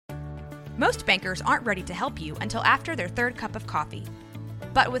Most bankers aren't ready to help you until after their third cup of coffee.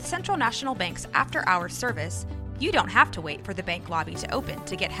 But with Central National Bank's after-hours service, you don't have to wait for the bank lobby to open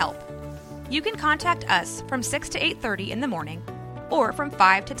to get help. You can contact us from 6 to 8:30 in the morning or from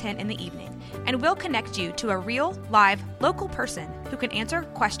 5 to 10 in the evening, and we'll connect you to a real, live, local person who can answer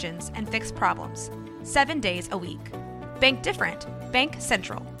questions and fix problems 7 days a week. Bank different. Bank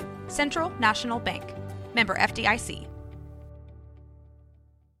Central. Central National Bank. Member FDIC.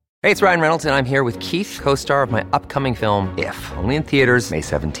 Hey, it's Ryan Reynolds, and I'm here with Keith, co-star of my upcoming film, If, only in theaters May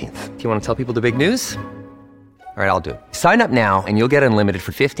 17th. Do you want to tell people the big news? All right, I'll do it. Sign up now and you'll get unlimited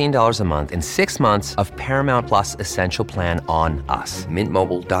for $15 a month and 6 months of Paramount Plus Essential Plan on us.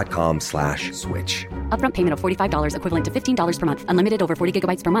 MintMobile.com/switch. Upfront payment of $45 equivalent to $15 per month. Unlimited over 40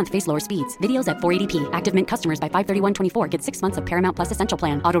 gigabytes per month. Face lower speeds. Videos at 480p. Active Mint customers by 531.24 get 6 months of Paramount Plus Essential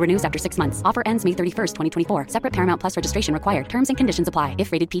Plan. Auto renews after 6 months. Offer ends May 31st, 2024. Separate Paramount Plus registration required. Terms and conditions apply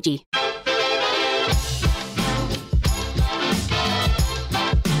if rated PG.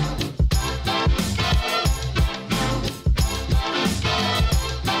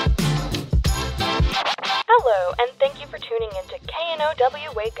 Hello, and thank you for tuning into KNOW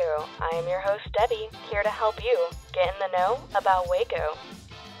Waco. I am your host, Debbie, here to help you get in the know about Waco.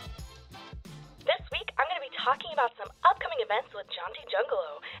 This week, I'm going to be talking about some upcoming events with Jaunty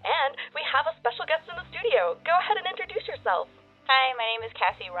Jungalow, and we have a special guest in the studio. Go ahead and introduce yourself. Hi, my name is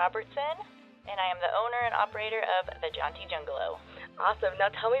Cassie Robertson, and I am the owner and operator of the Jaunty Jungalow. Awesome. Now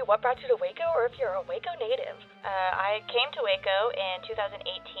tell me what brought you to Waco, or if you're a Waco native. I came to Waco in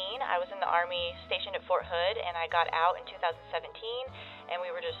 2018. I was in the Army stationed at Fort Hood, and I got out in 2017, and we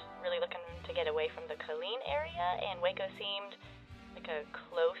were just really looking to get away from the Killeen area, and Waco seemed like a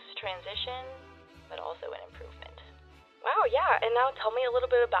close transition, but also an improvement. Wow, yeah, and now tell me a little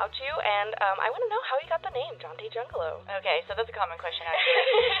bit about you, and I want to know how you got the name, Jaunty Jungalow. Okay, so that's a common question, actually.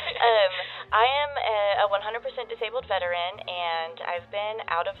 I am a 100% disabled veteran, and I've been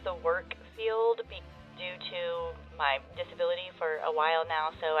out of the work field due to my disability for a while now,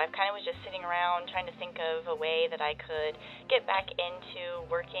 so I've kind of was just sitting around trying to think of a way that I could get back into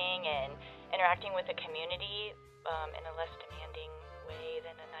working and interacting with the community in a less demanding way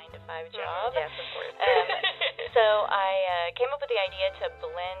than a 9-to-5 job. Yes, of course. So I came up with the idea to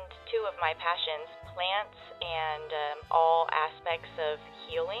blend two of my passions, plants and all aspects of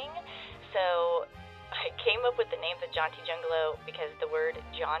healing. So I came up with the name the Jaunty Jungalow because the word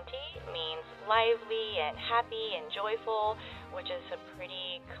jaunty means lively and happy and joyful, which is a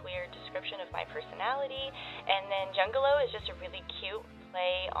pretty clear description of my personality. And then Jungalow is just a really cute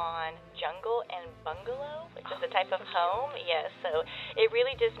play on jungle and bungalow, which is a type of home. Yes, so it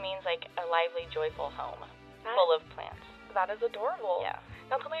really just means like a lively, joyful home full of plants. That is adorable. Yeah.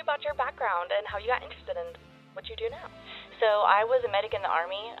 Now tell me about your background and how you got interested in what you do now. So I was a medic in the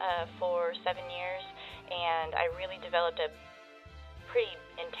Army for 7 years, and I really developed a pretty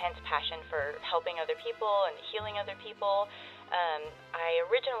intense passion for helping other people and healing other people. I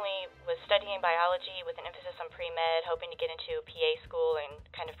originally was studying biology with an emphasis on pre-med, hoping to get into PA school and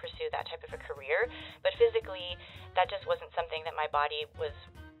kind of pursue that type of a career. But physically, that just wasn't something that my body was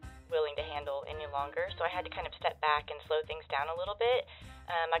willing to handle any longer. So I had to kind of step back and slow things down a little bit.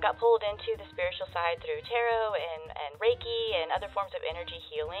 I got pulled into the spiritual side through tarot and Reiki and other forms of energy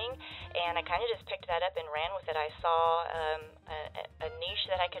healing, and I kind of just picked that up and ran with it. I saw a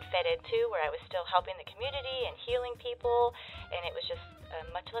niche that I could fit into where I was still helping the community and healing people, and it was just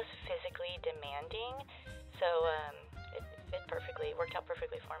much less physically demanding. So it fit perfectly, worked out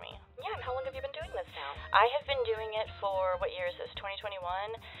perfectly for me. Yeah, and how long have you been doing this now? I have been doing it for, what year is this, 2021?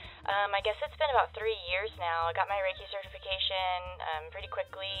 I guess it's been about 3 years now. I got my Reiki certification pretty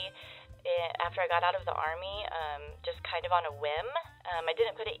quickly after I got out of the Army, just kind of on a whim. I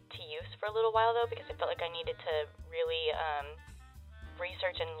didn't put it to use for a little while, though, because I felt like I needed to really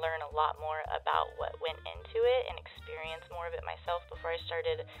research and learn a lot more about what went into it and experience more of it myself before I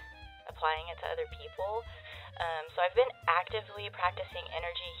started applying it to other people. So I've been actively practicing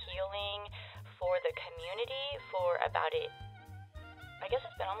energy healing for the community for about I guess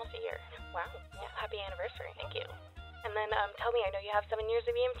it's been almost a year. Wow. Well, happy anniversary. Thank you. And then tell me, I know you have 7 years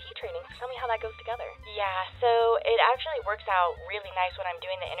of EMT training, so tell me how that goes together. Yeah, so it actually works out really nice when I'm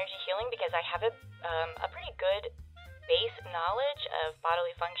doing the energy healing because I have a pretty good base knowledge of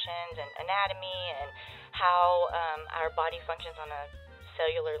bodily functions and anatomy and how our body functions on a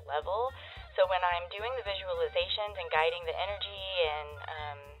cellular level. So when I'm doing the visualizations and guiding the energy and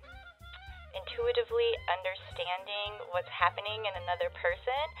intuitively understanding what's happening in another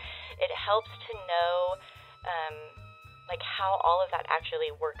person, it helps to know like how all of that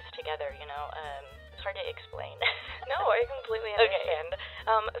actually works together, you know. hard to explain. No, I completely understand.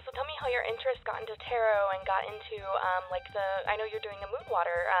 So tell me how your interest got into tarot and got into, I know you're doing the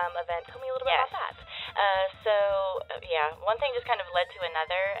Moonwater event. Tell me a little bit about that. One thing just kind of led to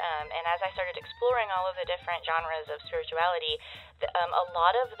another, and as I started exploring all of the different genres of spirituality, a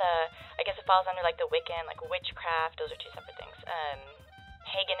lot of I guess it falls under like the Wiccan, like witchcraft, those are two separate things,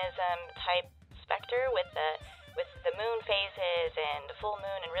 paganism type specter with the moon phases and the full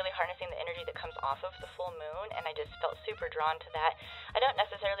moon and really harnessing the energy that comes off of the full moon, and I just felt super drawn to that. I don't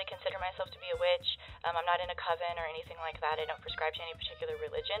necessarily consider myself to be a witch. I'm not in a coven or anything like that. I don't prescribe to any particular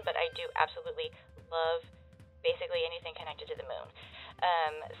religion, but I do absolutely love basically anything connected to the moon.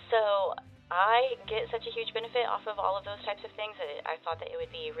 So I get such a huge benefit off of all of those types of things that I thought that it would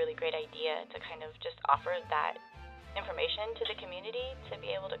be a really great idea to kind of just offer that information to the community to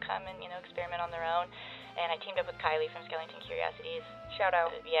be able to come and, experiment on their own. And I teamed up with Kylie from Skellington Curiosities. Shout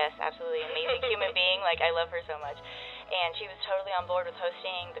out. Yes, absolutely amazing human being. Like, I love her so much. And she was totally on board with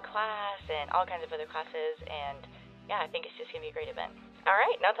hosting the class and all kinds of other classes. And, yeah, I think it's just going to be a great event. All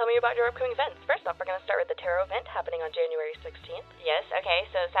right, now tell me about your upcoming events. First off, we're going to start with the tarot event happening on January 16th. Yes, okay,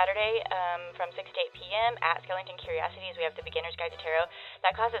 so Saturday from 6 to 8 p.m. at Skellington Curiosities, we have the Beginner's Guide to Tarot.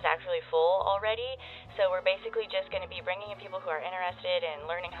 That class is actually full already, so we're basically just going to be bringing in people who are interested in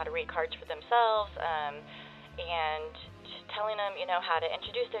learning how to read cards for themselves, and telling them, how to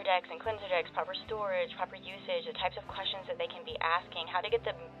introduce their decks and cleanse their decks, proper storage, proper usage, the types of questions that they can be asking, how to get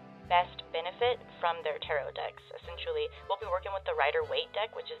the best benefit from their tarot decks. Essentially, we'll be working with the Rider-Waite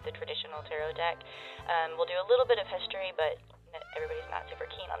deck, which is the traditional tarot deck. We'll do a little bit of history, but everybody's not super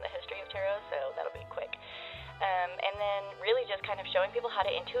keen on the history of tarot, so that'll be quick. And then really just kind of showing people how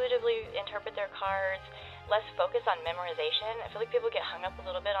to intuitively interpret their cards, less focus on memorization. I feel like people get hung up a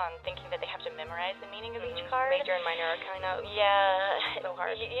little bit on thinking that they have to memorize the meaning of each card. Major and minor arcana. Yeah. So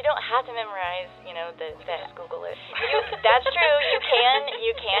hard. You don't have to memorize, You can just Google it. That's true.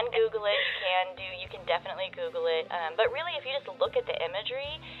 You can Google it. You can definitely Google it. But really, if you just look at the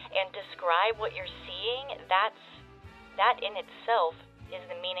imagery and describe what you're seeing, that in itself is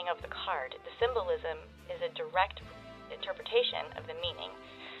the meaning of the card. The symbolism is a direct interpretation of the meaning.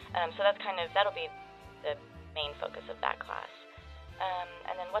 So that'll be the main focus of that class.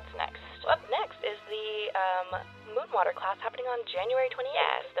 And then what's next? Up next is the Moonwater class happening on January 28th.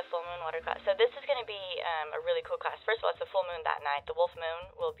 Yes, the full moon water class. So this is going to be a really cool class. First of all, it's the full moon that night. The wolf moon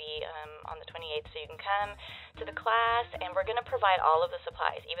will be on the 28th, so you can come to the class, and we're going to provide all of the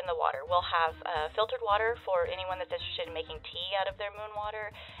supplies, even the water. We'll have filtered water for anyone that's interested in making tea out of their moon water,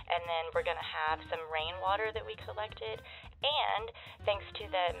 and then we're going to have some rainwater that we collected. And thanks to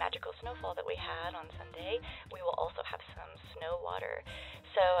the magical snowfall that we had on Sunday, we will also have some snow water.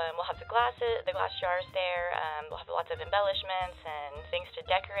 So we'll have the glass jars there. We'll have lots of embellishments and things to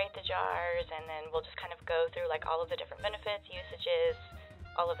decorate the jars, and then we'll just kind of go through like all of the different benefits, usages,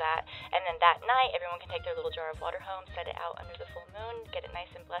 all of that. And then that night, everyone can take their little jar of water home, set it out under the full moon, get it nice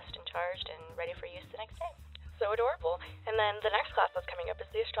and blessed and charged and ready for use the next day. So adorable. And then the next class that's coming up is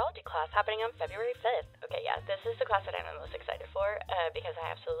the astrology class happening on February 5th. Okay, yeah, this is the class that I'm the most excited for because I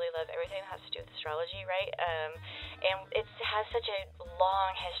absolutely love everything that has to do with astrology, right? And it has such a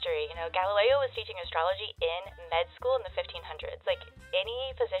long history. Galileo was teaching astrology in med school in the 1500s. Like,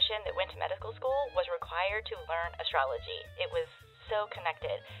 any physician that went to medical school was required to learn astrology. It was so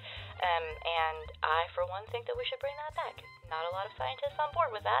connected. And I, for one, think that we should bring that back. Not a lot of scientists on board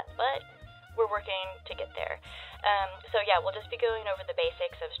with that, but we're working to get there. So yeah, we'll just be going over the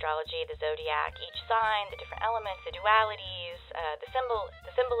basics of astrology, the zodiac, each sign, the different elements, the dualities, the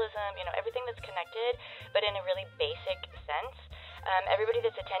symbolism, everything that's connected, but in a really basic sense. Everybody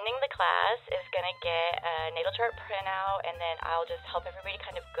that's attending the class is going to get a natal chart printout, and then I'll just help everybody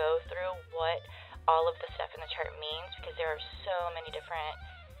kind of go through what all of the stuff in the chart means, because there are so many different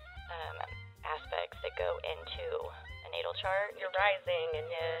aspects that go into a natal chart. Your rising and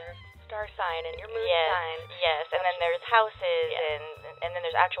your star sign and your moon yes, sign. Yes, and then there's houses and then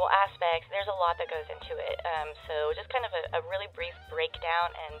there's actual aspects. There's a lot that goes into it. So just kind of a really brief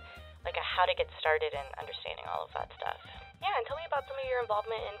breakdown and like how to get started in understanding all of that stuff. Yeah, and tell me about some of your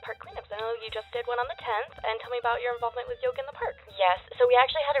involvement in park cleanups. I know you just did one on the 10th, and tell me about your involvement with yoga in the park. Yes, so we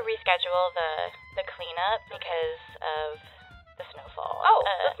actually had to reschedule the cleanup because of the snowfall. Oh,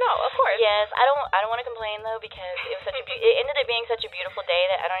 the snow, of course. Yes, I don't want to complain though, because it was it ended up being such a beautiful day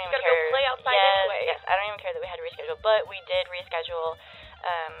that I don't even care. Go play outside anyway. Yes, I don't even care that we had to reschedule, but we did reschedule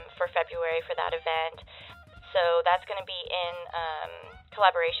for February for that event. So that's going to be in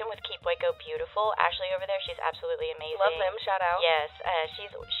collaboration with Keep Waco Beautiful. Ashley over there, she's absolutely amazing. Love them, shout out. Yes,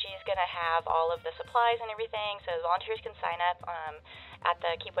 she's going to have all of the supplies and everything, so volunteers can sign up. at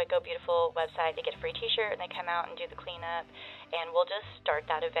the Keep Waco Beautiful website. They get a free t-shirt, and they come out and do the cleanup. And we'll just start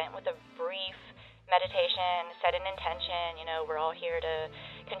that event with a brief meditation, set an intention. You know, we're all here to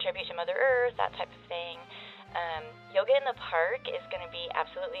contribute to Mother Earth, that type of thing. Yoga in the Park is going to be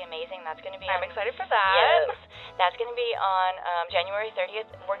absolutely amazing. That's going to be I'm excited for that. Yes. That's going to be on January 30th.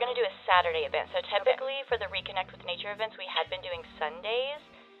 We're going to do a Saturday event. So typically for the Reconnect with Nature events, we had been doing Sundays,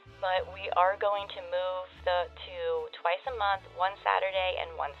 but we are going to move to twice a month, one Saturday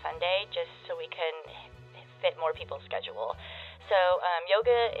and one Sunday, just so we can fit more people's schedule. So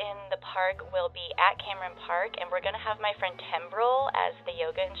yoga in the park will be at Cameron Park, and we're going to have my friend Tembrel as the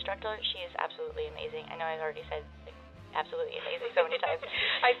yoga instructor. She is absolutely amazing. I know I've already said absolutely amazing so many times.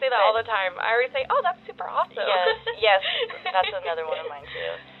 I say that all the time. I always say, oh, that's super awesome. Yes, that's another one of mine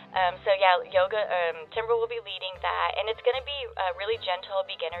too. So yeah, yoga, Timber will be leading that, and it's going to be really gentle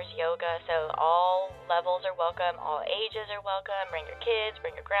beginner's yoga, so all levels are welcome, all ages are welcome. Bring your kids,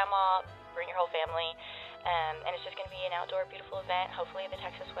 bring your grandma, bring your whole family, and it's just going to be an outdoor beautiful event. Hopefully the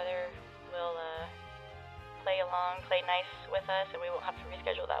Texas weather will play nice with us, and we won't have to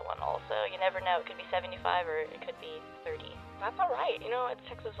reschedule that one also. You never know. It could be 75 or it could be 30. That's all right. You know, it's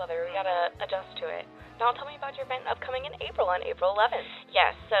Texas weather. We got to adjust to it. Now tell me about your event upcoming in April, on April 11th.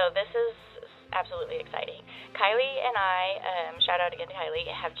 Yes, so this is absolutely exciting. Kylie and I, shout out again to Kylie,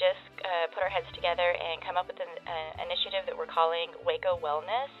 have just put our heads together and come up with an initiative that we're calling Waco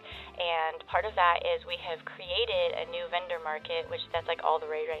Wellness. And part of that is we have created a new vendor market, which that's like all the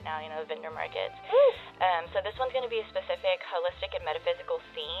rage right now, you know, vendor markets. So this one's going to be a specific holistic and metaphysical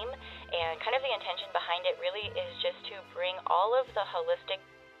theme, and kind of the intention behind it really is just to bring all of the holistic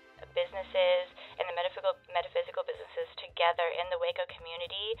businesses and the metaphysical businesses together in the Waco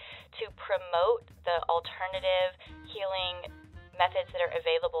community to promote the alternative healing methods that are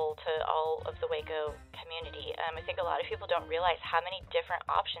available to all of the Waco community. I think a lot of people don't realize how many different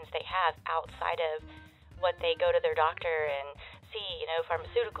options they have outside of what they go to their doctor and see, you know,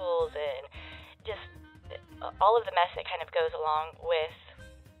 pharmaceuticals and just all of the mess that kind of goes along with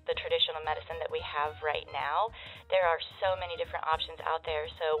the traditional medicine that we have right now. There are so many different options out there,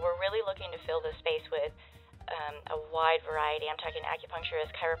 so we're really looking to fill the space with a wide variety. I'm talking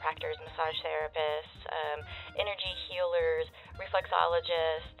acupuncturists, chiropractors, massage therapists, energy healers,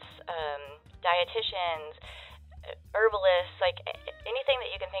 reflexologists, dietitians, herbalists, like anything that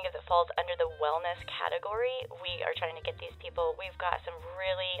you can think of that falls under the wellness category. We are trying to get these people. We've got some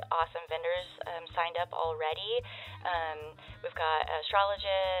really awesome vendors signed up already. We've got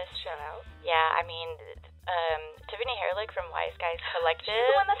astrologists. Shout out. Yeah, I mean, Tiffany Herlick from Wise Guys Collective.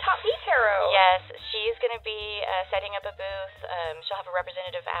 She's the one that taught me tarot. Yes, she's going to be setting up a booth. She'll have a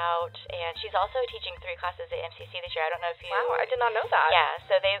representative out, and she's also teaching 3 classes at MCC this year. I don't know if you... Wow, I did not know that. Yeah,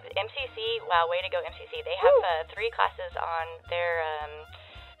 so MCC, wow, way to go MCC. They have 3 classes on their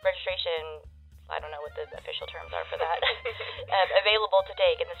registration. I don't know what the official terms are for that. Available to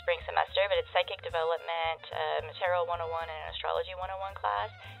take in the spring semester, but it's Psychic Development, Tarot 101, and an Astrology 101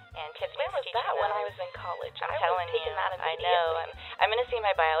 class. And Tiffany's teaching that those. when I was in college? I'm telling you, I know. I'm going to see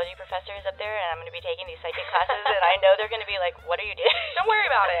my biology professors up there, and I'm going to be taking these psychic classes, and I know they're going to be like, what are you doing? Don't worry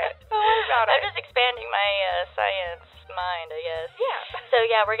about it. Don't worry about it. I'm just expanding my science mind, I guess. Yeah. So,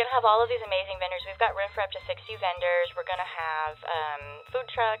 yeah, we're going to have all of these amazing vendors. We've got room for up to 60 vendors. We're going to have food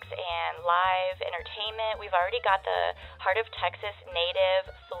trucks and live entertainment. We've already got the Heart of Texas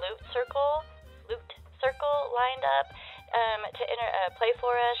Native Flute Circle lined up to play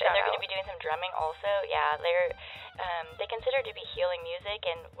for us. Shout and they're out. going to be doing some drumming also. Yeah, they consider it to be healing music,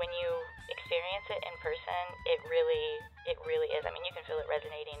 and when you experience it in person, it really is. I mean, you can feel it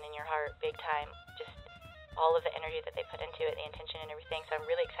resonating in your heart big time. Just all of the energy that they put into it, the intention and everything. So I'm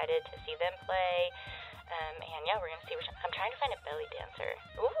really excited to see them play. And yeah, we're gonna see. I'm trying to find a belly dancer.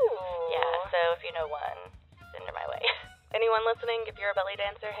 Ooh. Yeah. So if you know one, send her my way. Anyone listening, if you're a belly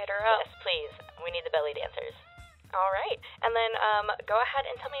dancer, hit her up. Yes, please. We need the belly dancers. All right. And then go ahead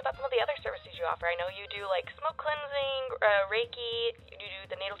and tell me about some of the other services you offer. I know you do like smoke cleansing, Reiki, you do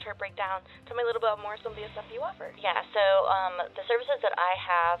the natal chart breakdown. Tell me a little bit more some of the stuff you offer. Yeah, so the services that I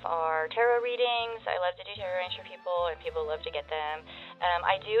have are tarot readings. I love to do tarot readings for people, and people love to get them.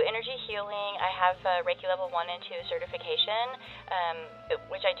 I do energy healing. I have Reiki level 1 and 2 certification,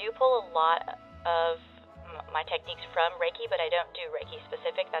 which I do pull a lot of my techniques from Reiki, but I don't do Reiki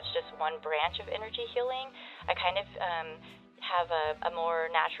specific. That's just one branch of energy healing. I kind of have a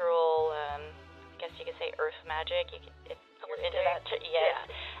more natural, I guess you could say earth magic. If you're into that, yes.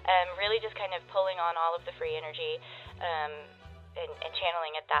 Yeah. Really just kind of pulling on all of the free energy and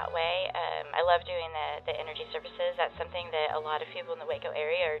channeling it that way. I love doing the energy services. That's something that a lot of people in the Waco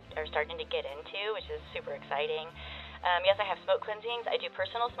area are starting to get into, which is super exciting. Yes, I have smoke cleansings. I do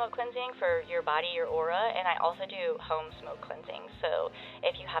personal smoke cleansing for your body, your aura, and I also do home smoke cleansing. So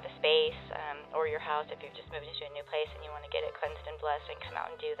if you have a space or your house, if you've just moved into a new place and you want to get it cleansed and blessed, and come out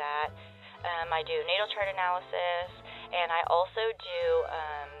and do that. I do natal chart analysis, and I also do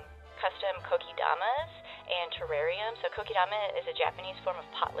custom kokidamas and terrariums. So kokidama is a Japanese form of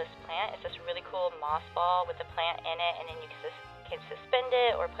potless plant. It's this really cool moss ball with the plant in it, and then you can suspend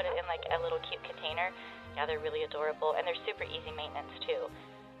it or put it in like a little cute container. Yeah, they're really adorable, and they're super easy maintenance too.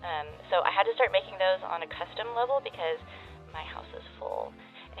 So I had to start making those on a custom level because my house is full,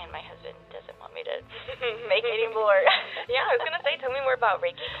 and my husband doesn't want me to make any more. Yeah, I was going to say, tell me more about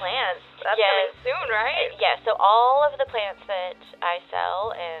Reiki plants. That's Yes. coming soon, right? Yeah, so all of the plants that I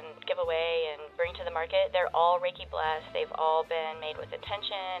sell and give away and bring to the market, they're all Reiki blessed. They've all been made with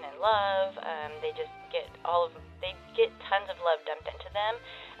intention and love. They just get they get tons of love dumped into them.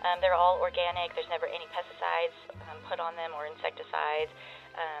 They're all organic. There's never any pesticides put on them or insecticides.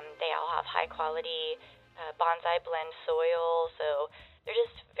 They all have high quality bonsai blend soil, so they're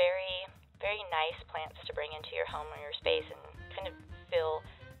just very, very nice plants to bring into your home or your space and kind of fill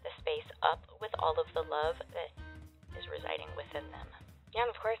the space up with all of the love that is residing within them. Yeah,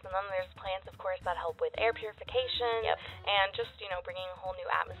 and of course, and then there's plants, of course, that help with air purification. Yep. And just, bringing a whole new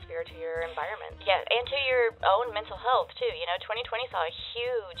atmosphere to your environment. Yeah, and to your own mental health, too. 2020 saw a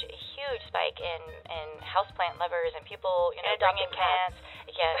huge spike in houseplant lovers and people, And bringing adopting cats.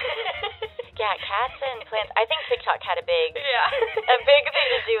 plants. Yeah. Yeah, cats and plants. I think TikTok had a big thing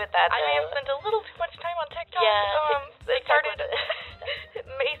to do with that, I may though. have spent a little too much time on TikTok. Yeah, It started,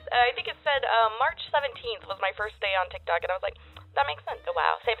 I think it said March 17th was my first day on TikTok, and I was like, that makes sense. Oh,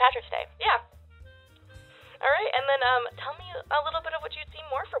 wow. St. Patrick's Day. Yeah. All right, and then tell me a little bit of what you'd see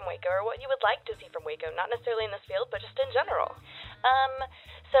more from Waco, or what you would like to see from Waco, not necessarily in this field, but just in general.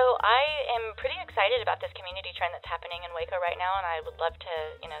 So I am pretty excited about this community trend that's happening in Waco right now, and I would love to,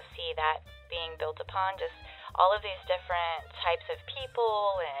 see that being built upon, just all of these different types of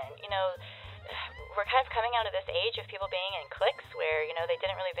people, and, we're kind of coming out of this age of people being in cliques where, they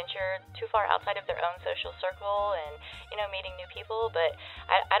didn't really venture too far outside of their own social circle and, meeting new people. But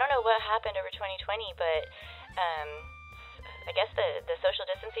I don't know what happened over 2020, but I guess the social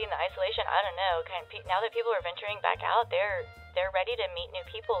distancing, the isolation, I don't know. Now that people are venturing back out, they're ready to meet new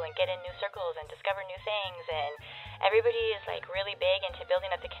people and get in new circles and discover new things. And everybody is like really big into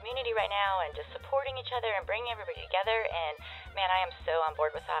building up the community right now and just supporting each other and bringing everybody together. And man, I am so on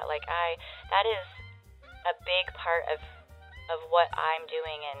board with that. That is a big part of what I'm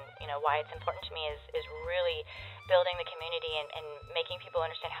doing, and why it's important to me is really building the community and making people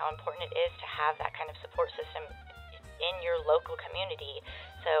understand how important it is to have that kind of support system in your local community.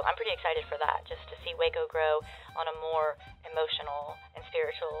 So I'm pretty excited for that, just to see Waco grow on a more emotional and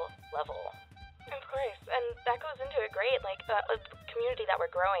spiritual level. Of course, and that goes into a great, a community that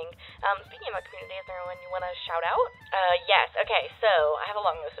we're growing. Speaking about community, is there anyone you want to shout out? Yes. Okay, so I have a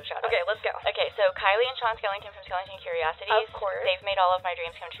long list of shout-outs. Okay, let's go. Okay, so Kylie and Sean Skellington from Skellington Curiosities. Of course. They've made all of my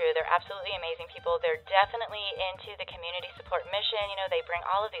dreams come true. They're absolutely amazing people. They're definitely into the community support mission. They bring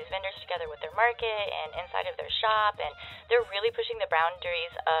all of these vendors together with their market and inside of their shop, and they're really pushing the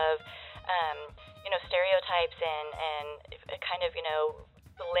boundaries of, stereotypes and kind of,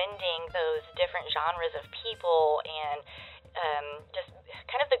 blending those different genres of people and just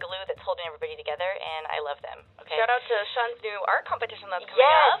kind of the glue that's holding everybody together, and I love them. Okay. Shout out to Sean's new art competition that's coming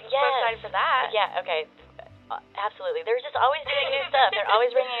up. Yes. So excited for that. Yeah, okay. Absolutely. They're just always doing new stuff. They're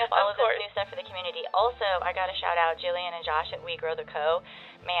always bringing up all of this new stuff for the community. Also, I got to shout out Jillian and Josh at We Grow the Co.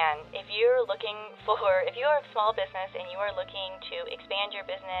 Man, if you are a small business and you are looking to expand your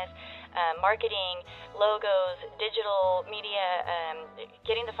business, marketing, logos, digital media,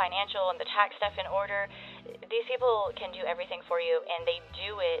 getting the financial and the tax stuff in order, these people can do everything for you, and they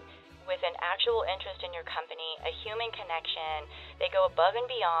do it with an actual interest in your company, a human connection. They go above and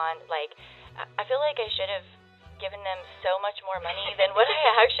beyond. I feel like I should have given them so much more money than what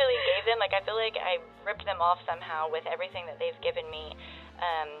I actually gave them. I feel like I ripped them off somehow with everything that they've given me.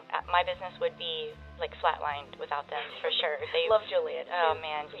 My business would be flatlined without them, for sure. They love Juliet. Oh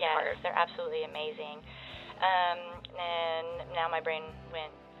man, yes, they're absolutely amazing. And now my brain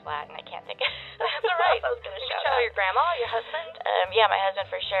went flat and I can't think. That's all right. I was going to shout out out your grandma, your husband. Yeah, my husband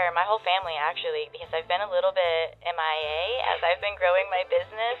for sure. My whole family actually, because I've been a little bit MIA as I've been growing my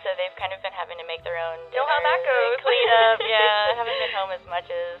business, so they've kind of been having to make their own Know how that dinners goes. and clean up. Yeah, I haven't been home as much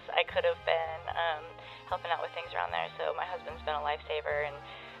as I could have been, helping out with things around there. So my husband's been a lifesaver, and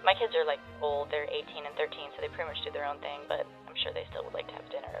my kids are old. They're 18 and 13, so they pretty much do their own thing, but I'm sure they still would like to have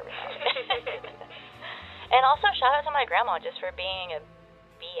dinner every now and then. And also shout out to my grandma just for being a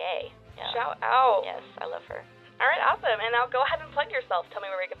BA. Yeah. Shout out. Yes, I love her. All right, awesome. And now go ahead and plug yourself. Tell me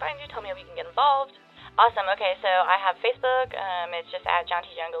where we can find you. Tell me how we can get involved. Awesome. Okay, so I have Facebook. It's just at John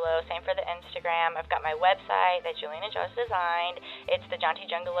T. Jungalow. Same for the Instagram. I've got my website that Juliana just designed. It's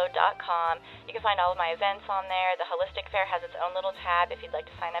thejohntjungalow.com. You can find all of my events on there. The Holistic Fair has its own little tab if you'd like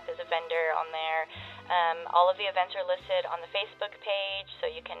to sign up as a vendor on there. All of the events are listed on the Facebook page, so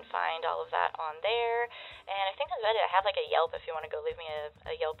you can find all of that on there. And I think that's about it. I have like a Yelp if you want to go leave me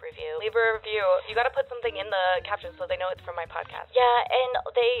a Yelp review. Leave a review. You got to put something in the caption so they know it's from my podcast. Yeah, and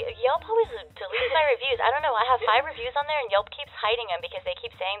Yelp always deletes my reviews. I don't know. I have 5 reviews on there, and Yelp keeps hiding them because they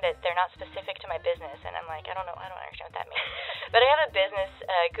keep saying that they're not specific to my business. And I'm like, I don't know. I don't understand what that means. But I have a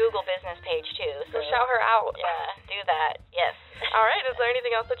Google business page too. So shout her out. Yeah, do that. Yes. All right. Is there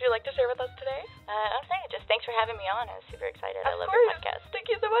anything else that you'd like to share with us today? I'm saying just thanks for having me on. I was super excited. I love your podcast. Thank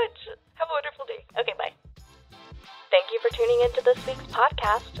you so much. Have a wonderful day. Okay, bye. Thank you for tuning into this week's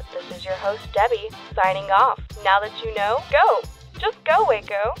podcast. This is your host, Debbie, signing off. Now that you know, go. Just go,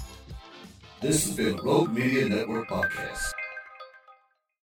 Waco. This has been Rogue Media Network Podcast.